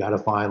 you got to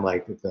find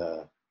like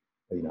a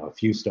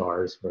few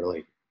stars or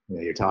like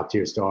your top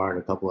tier star and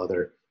a couple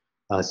other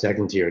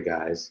second tier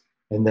guys,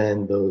 and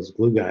then those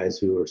glue guys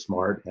who are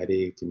smart,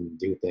 heady, can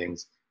do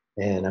things.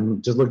 And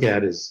I'm just looking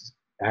at his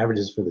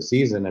averages for the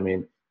season. I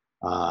mean,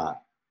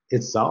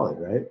 it's solid,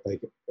 right?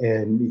 Like,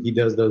 and he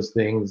does those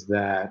things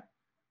that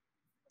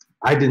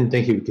I didn't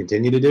think he would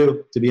continue to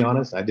do, to be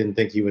honest. I didn't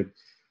think he would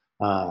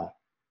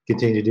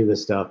continue to do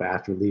this stuff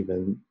after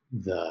leaving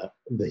the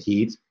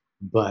Heat,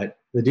 but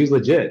the dude's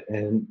legit.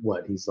 And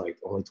he's like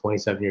only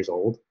 27 years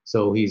old.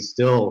 So he's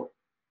still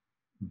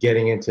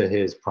getting into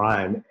his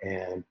prime,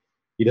 and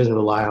he doesn't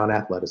rely on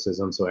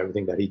athleticism. So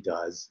everything that he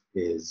does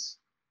is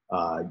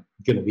going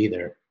to be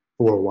there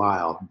for a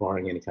while,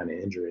 barring any kind of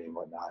injury and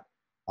whatnot.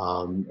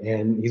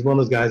 And he's one of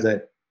those guys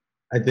that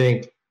I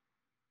think,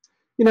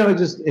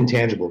 just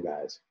intangible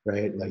guys,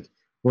 right? Like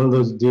one of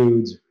those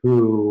dudes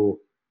who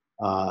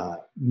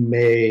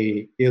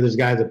there's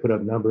guys that put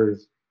up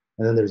numbers,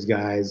 and then there's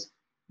guys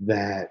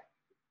that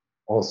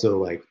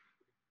also like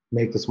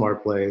make the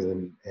smart plays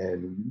and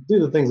do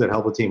the things that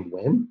help a team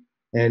win,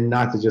 and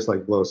not to just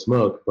like blow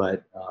smoke.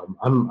 But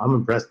I'm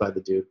impressed by the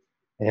dude,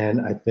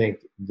 and I think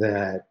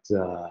that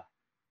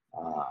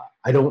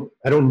I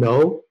don't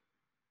know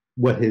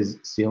what his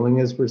ceiling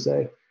is per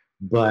se,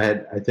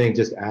 but I think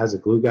just as a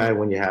glue guy,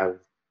 when you have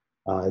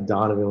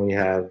Donovan, when you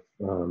have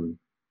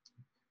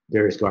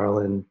Darius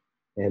Garland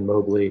and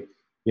Mobley,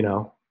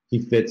 he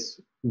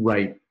fits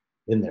right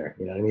in there.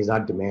 You know what I mean? He's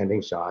not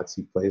demanding shots.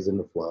 He plays in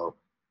the flow,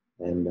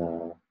 and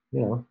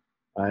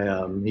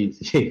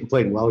he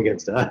played well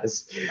against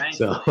us,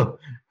 so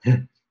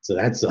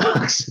that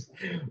sucks.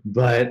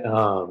 But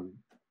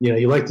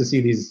you like to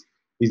see these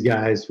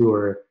guys who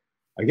are,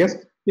 I guess,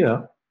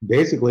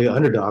 basically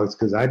underdogs,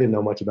 because I didn't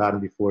know much about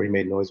him before he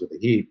made noise with the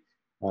Heat.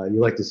 You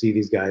like to see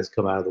these guys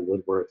come out of the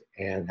woodwork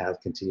and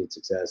have continued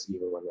success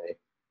even when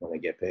they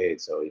get paid.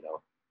 So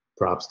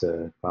props to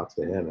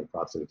him, and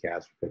props to the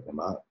Cavs for picking him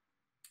up.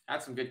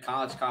 Had some good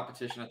college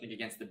competition, I think,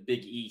 against the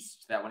Big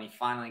East. That when he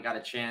finally got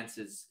a chance,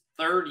 his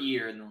third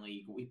year in the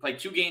league, we played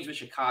 2 games with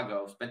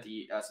Chicago. Spent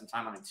some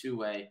time on a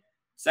 2-way.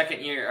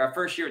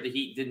 First year at the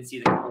Heat, didn't see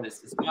the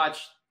contest as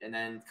much, and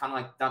then kind of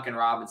like Duncan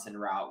Robinson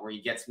route, where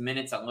he gets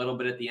minutes a little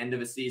bit at the end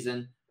of a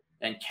season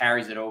and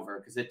carries it over.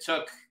 Because it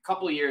took a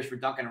couple of years for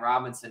Duncan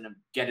Robinson to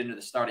get into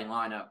the starting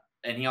lineup,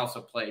 and he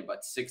also played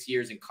 6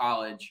 years in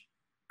college,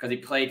 because he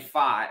played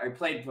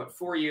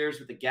 4 years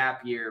with a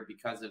gap year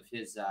because of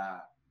his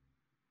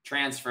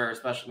transfer,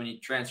 especially when you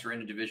transfer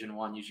into Division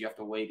I. Usually you have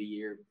to wait a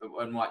year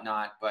and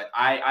whatnot. But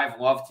I've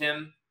loved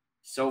him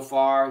so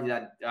far. He's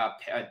had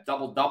a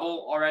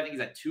double-double already. He's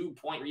had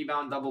 2-point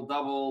rebound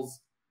double-doubles.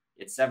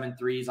 He had 7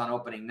 threes on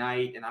opening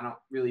night, and I don't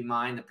really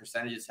mind the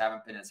percentages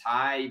haven't been as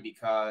high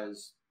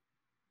because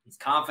he's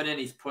confident.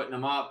 He's putting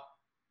them up.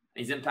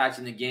 He's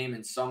impacting the game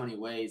in so many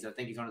ways. I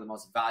think he's one of the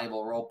most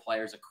valuable role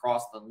players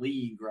across the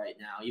league right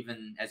now,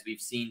 even as we've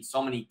seen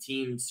so many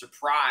teams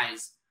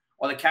surprise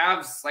Well, the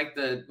Cavs, like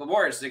the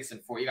Warriors,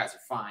 6-4. You guys are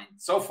fine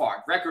so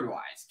far,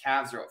 record-wise.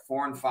 Cavs are at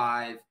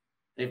 4-5.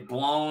 They've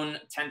blown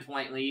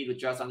 10-point lead with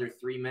just under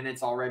 3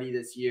 minutes already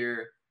this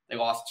year. They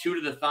lost 2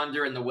 to the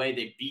Thunder in the way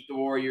they beat the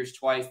Warriors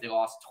twice. They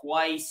lost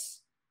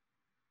twice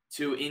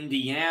to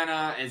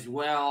Indiana as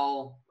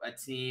well, a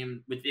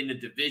team within the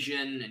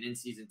division, an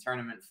in-season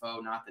tournament foe.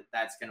 Not that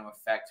that's going to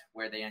affect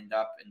where they end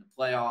up in the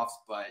playoffs,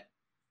 but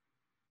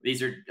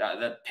these are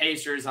the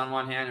Pacers on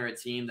one hand are a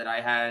team that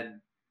I had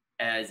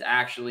as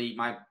actually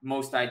my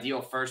most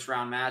ideal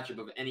first-round matchup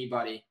of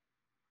anybody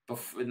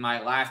in my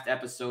last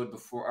episode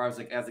before I was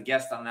as a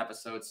guest on an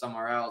episode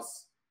somewhere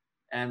else.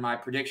 And my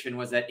prediction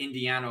was that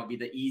Indiana would be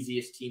the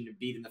easiest team to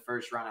beat in the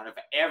first round out of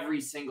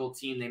every single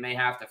team they may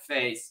have to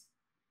face.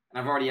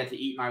 And I've already had to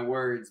eat my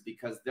words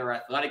because their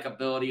athletic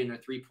ability and their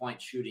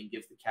three-point shooting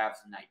gives the Cavs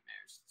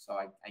nightmares. So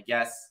I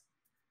guess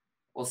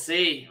we'll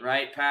see,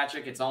 right,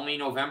 Patrick? It's only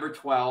November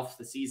 12th.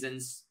 The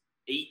season's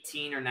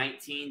 18 or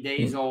 19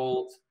 days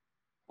old.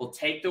 We'll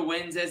take the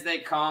wins as they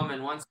come,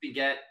 and once we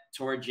get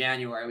toward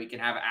January, we can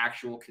have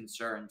actual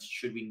concerns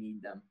should we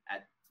need them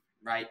at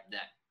right then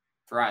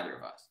for either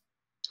of us.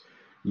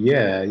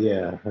 Yeah,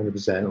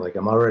 100%. Like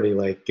I'm already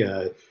like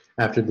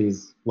after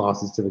these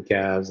losses to the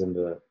Cavs and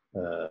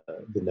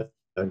the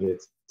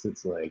Nuggets,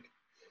 it's like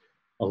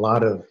a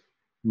lot of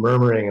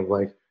murmuring of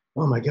like,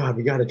 oh my God,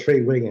 we got to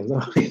trade Wiggins.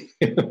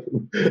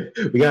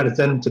 We got to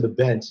send him to the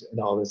bench and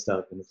all this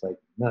stuff. And it's like,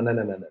 no,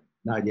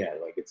 not yet.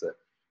 Like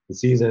the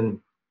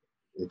season.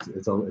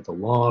 It's a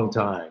long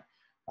time,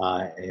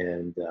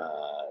 and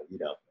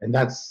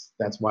that's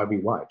why we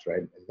watch, right?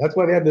 And that's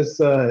why they have this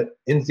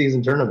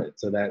in-season tournament,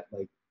 so that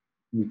like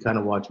we kind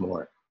of watch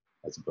more,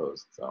 I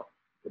suppose. So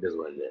it is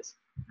what it is.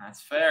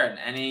 That's fair.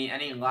 And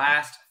any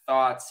last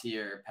thoughts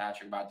here,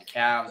 Patrick, about the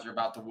Cavs or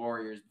about the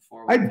Warriors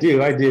before? I do,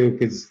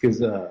 because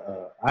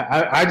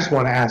I just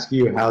want to ask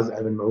you, how's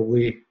Evan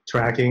Mobley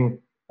tracking?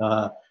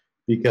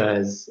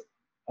 Because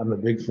I'm a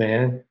big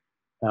fan,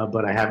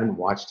 but I haven't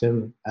watched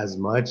him as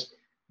much.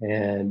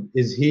 And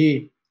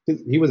he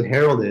was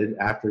heralded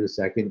after his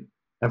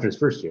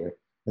first year,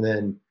 and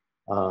then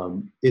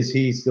is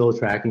he still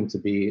tracking to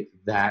be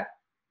that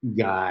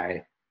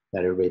guy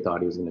that everybody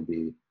thought he was going to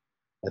be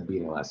at the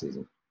beginning of last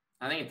season?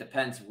 I think it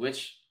depends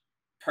which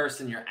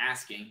person you're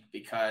asking,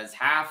 because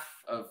half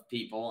of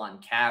people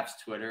on Cavs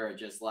Twitter are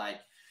just like,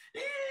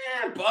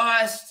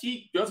 bust.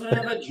 He doesn't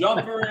have a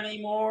jumper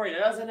anymore. He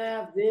doesn't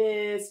have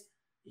this.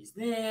 He's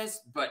this,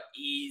 but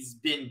he's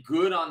been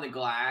good on the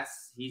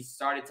glass. He's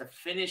started to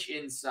finish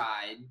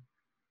inside.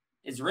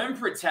 His rim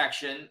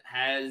protection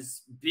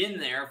has been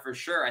there for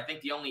sure. I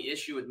think the only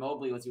issue with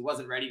Mobley was he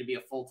wasn't ready to be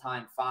a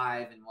full-time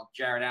 5, and with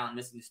Jared Allen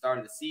missing the start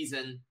of the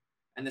season,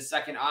 and the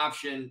second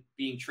option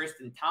being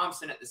Tristan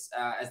Thompson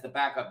as the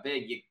backup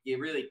big, you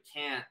really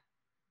can't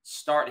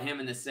start him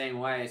in the same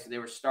way. So they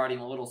were starting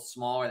a little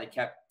smaller. They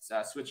kept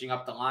switching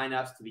up the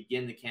lineups to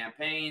begin the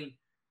campaign.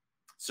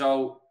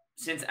 So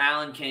since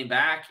Allen came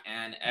back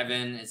and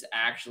Evan has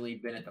actually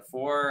been at the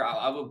 4,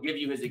 I will give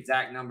you his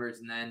exact numbers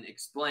and then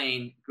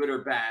explain good or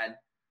bad.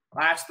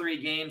 Last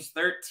 3 games,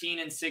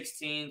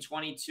 13-16,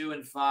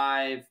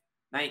 22-5,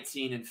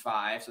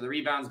 19-5. So the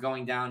rebounds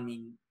going down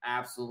mean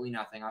absolutely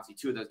nothing. Obviously,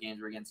 2 of those games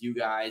were against you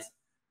guys.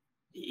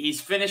 He's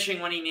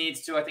finishing when he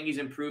needs to. I think he's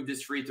improved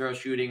his free throw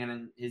shooting,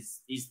 and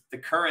he's the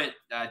current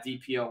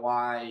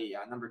DPOY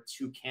number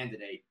 2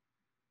 candidate.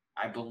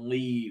 I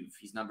believe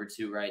he's number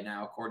 2 right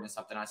now, according to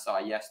something I saw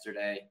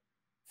yesterday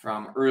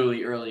from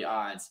early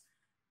odds.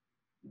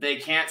 They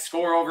can't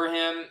score over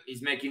him.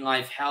 He's making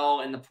life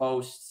hell in the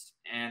posts,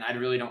 and I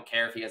really don't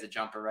care if he has a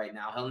jumper right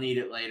now. He'll need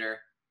it later.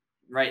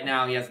 Right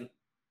now, he hasn't.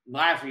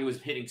 Last year, he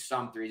was hitting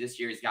some threes. This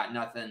year, he's got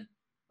nothing.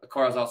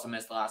 Okoro's also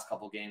missed the last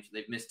couple games, so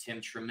they've missed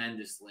him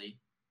tremendously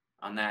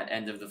on that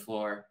end of the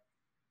floor.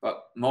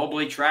 But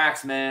Mobley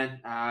tracks,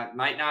 man.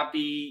 Might not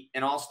be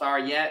an all-star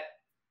yet,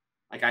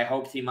 like I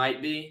hoped he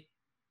might be,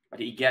 but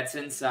he gets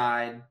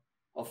inside.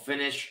 He'll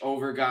finish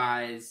over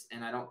guys,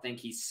 and I don't think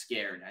he's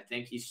scared. I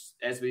think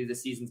the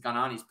season's gone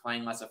on, he's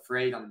playing less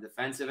afraid on the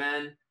defensive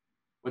end.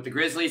 With the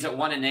Grizzlies at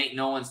 1-8,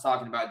 no one's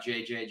talking about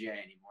JJJ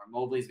anymore.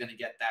 Mobley's going to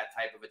get that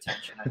type of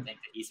attention, I think,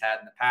 that he's had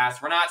in the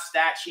past. We're not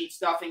stat sheet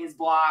stuffing his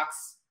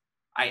blocks.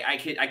 I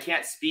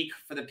can't speak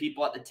for the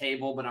people at the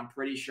table, but I'm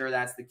pretty sure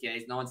that's the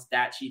case. No one's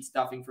stat sheet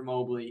stuffing for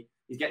Mobley.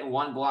 He's getting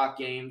 1 block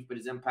games, but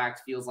his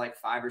impact feels like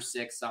 5 or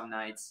 6 some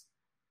nights.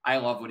 I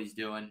love what he's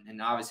doing,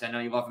 and obviously I know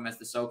you love him as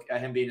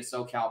him being a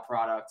SoCal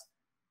product.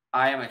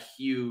 I am a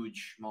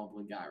huge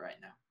Mobley guy right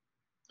now.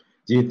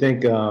 Do you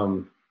think,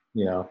 do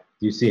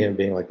you see him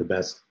being like the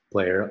best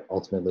player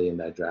ultimately in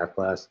that draft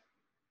class?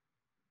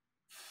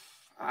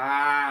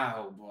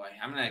 Oh boy,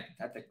 I'm gonna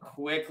have to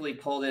quickly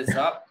pull this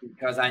up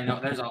because I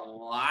know there's a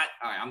lot.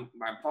 All right, I'm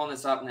pulling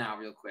this up now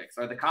real quick.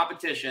 So the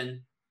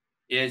competition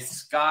is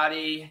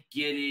Scotty,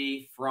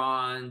 Giddey,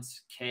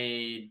 Franz,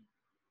 Cade,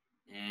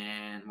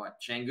 and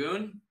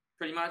Şengün,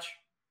 pretty much.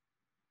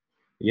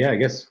 Yeah, I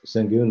guess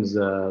Şengün's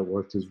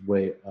worked his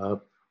way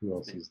up. Who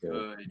else is there?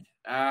 Good.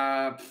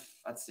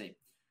 Let's see.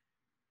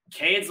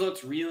 Cade's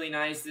looked really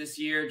nice this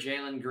year.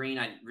 Jalen Green,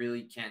 I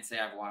really can't say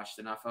I've watched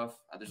enough of.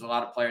 There's a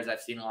lot of players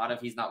I've seen a lot of.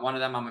 He's not one of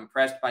them. I'm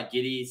impressed by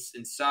Giddies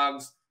and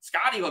Suggs.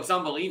 Scotty looks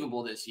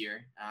unbelievable this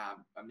year,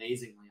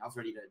 amazingly. I was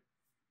ready to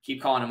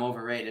keep calling him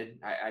overrated.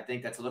 I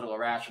think that's a little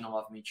irrational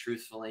of me,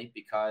 truthfully,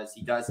 because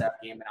he does have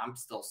game, and I'm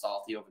still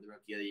salty over the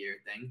Rookie of the Year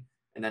thing.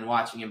 And then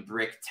watching him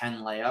brick 10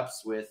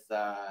 layups with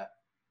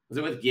was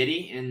it with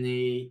Giddy in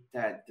the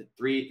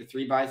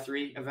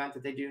 3x3 event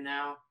that they do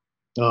now?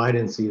 Oh, I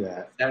didn't see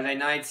that. Saturday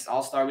nights,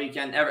 All-Star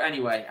Weekend.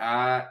 Anyway,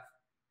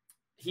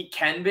 he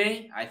can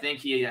be. I think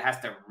he has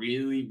to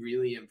really,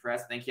 really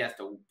impress. I think he has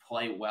to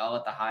play well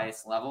at the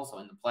highest level. So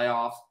in the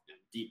playoffs,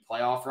 deep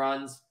playoff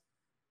runs,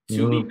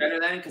 to be better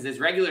than, because his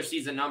regular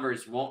season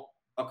numbers won't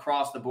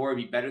across the board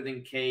be better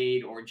than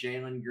Cade or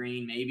Jalen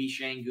Green, maybe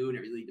Şengün.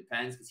 It really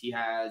depends because he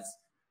has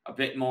a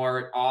bit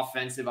more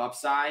offensive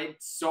upside.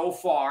 So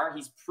far,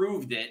 he's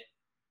proved it.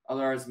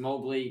 Otherwise,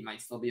 Mobley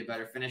might still be a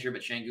better finisher,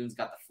 but Şengün's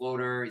got the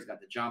floater, he's got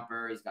the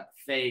jumper, he's got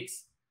the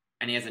fakes,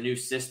 and he has a new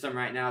system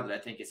right now that I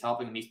think is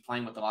helping him. He's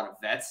playing with a lot of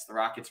vets. The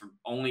Rockets were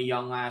only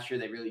young last year.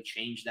 They really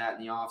changed that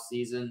in the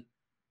offseason.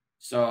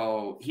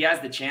 So he has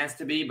the chance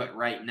to be, but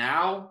right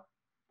now,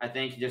 I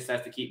think he just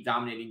has to keep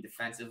dominating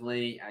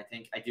defensively. I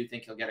do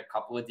think he'll get a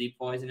couple of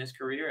depoys in his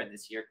career, and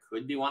this year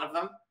could be one of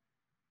them.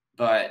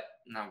 But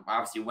no,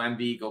 obviously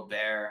Wemby,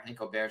 Gobert. I think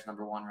Gobert's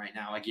number one right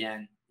now.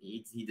 Again,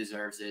 he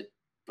deserves it,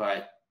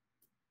 but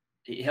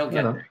he'll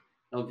get there.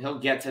 He'll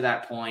get to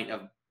that point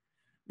of,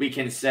 we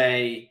can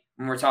say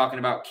when we're talking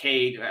about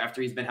Cade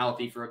after he's been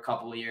healthy for a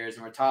couple of years,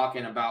 and we're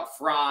talking about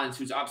Franz,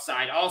 whose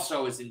upside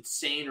also is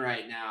insane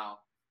right now,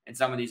 and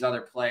some of these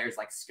other players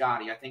like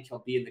Scotty. I think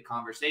he'll be in the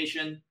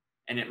conversation,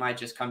 and it might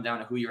just come down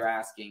to who you're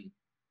asking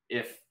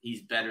if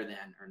he's better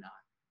than or not.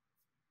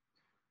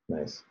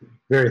 Nice,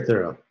 very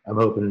thorough. I'm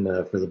hoping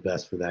for the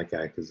best for that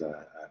guy because I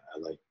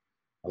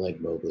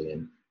like Mobley,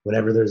 and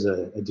whenever there's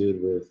a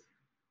dude with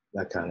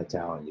that kind of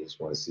talent, you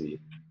just want to see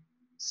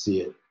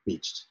it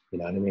reached. You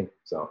know what I mean?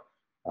 So,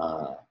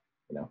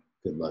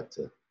 good luck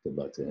to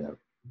him.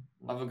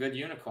 Love a good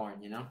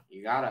unicorn.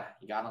 You gotta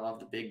love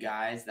the big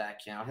guys that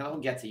can. He'll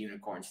get to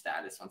unicorn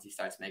status once he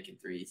starts making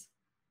threes.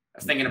 I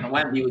was thinking about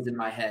Wemby was in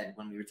my head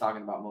when we were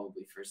talking about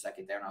Mobley for a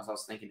second there, and I was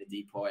also thinking of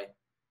Depoy.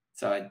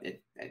 So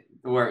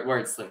the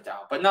word slipped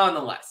out, but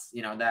nonetheless,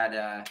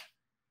 that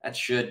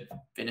should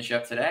finish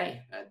up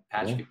today.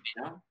 Patrick,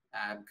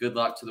 good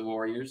luck to the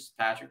Warriors,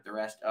 Patrick, the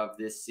rest of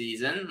this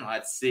season.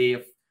 Let's see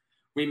if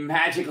we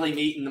magically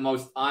meet in the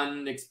most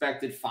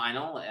unexpected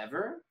final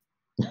ever.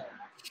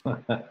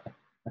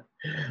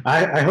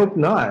 I hope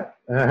not.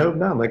 I hope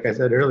not. Like I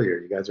said earlier,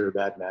 you guys are a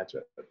bad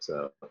matchup.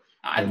 So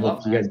I love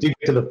if you guys do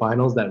get to the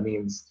finals, that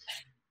means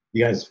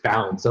you guys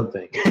found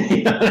something.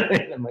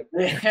 I'm like,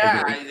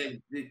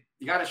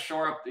 you got to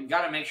shore up. You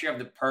got to make sure you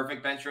have the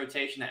perfect bench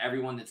rotation, that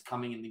everyone that's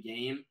coming in the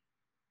game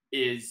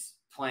is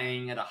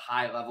playing at a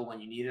high level when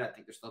you need it. I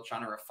think they're still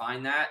trying to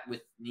refine that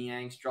with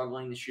Niang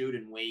struggling to shoot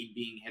and Wade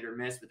being hit or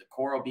miss. With the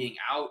Okoro being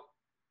out,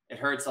 it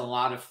hurts a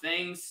lot of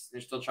things.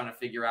 They're still trying to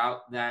figure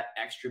out that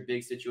extra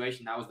big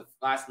situation.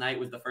 Last night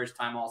was the first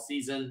time all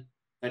season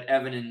that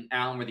Evan and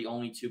Allen were the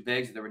only two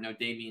bigs. There were no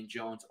Damian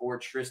Jones or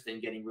Tristan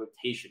getting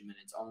rotation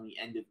minutes, only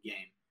end of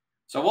game.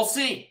 So we'll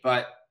see.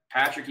 But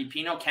Patrick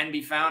Epino can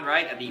be found,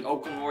 right, at the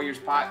Oakland Warriors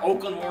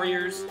Oakland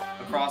Warriors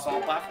across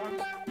all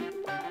platforms?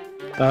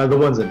 The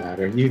ones that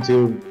matter.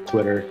 YouTube,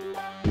 Twitter,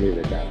 leave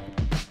it at that.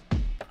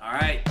 All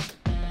right.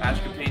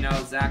 Patrick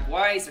Epino, Zach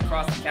Weiss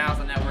across the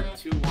Council Network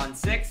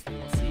 216.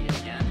 We'll see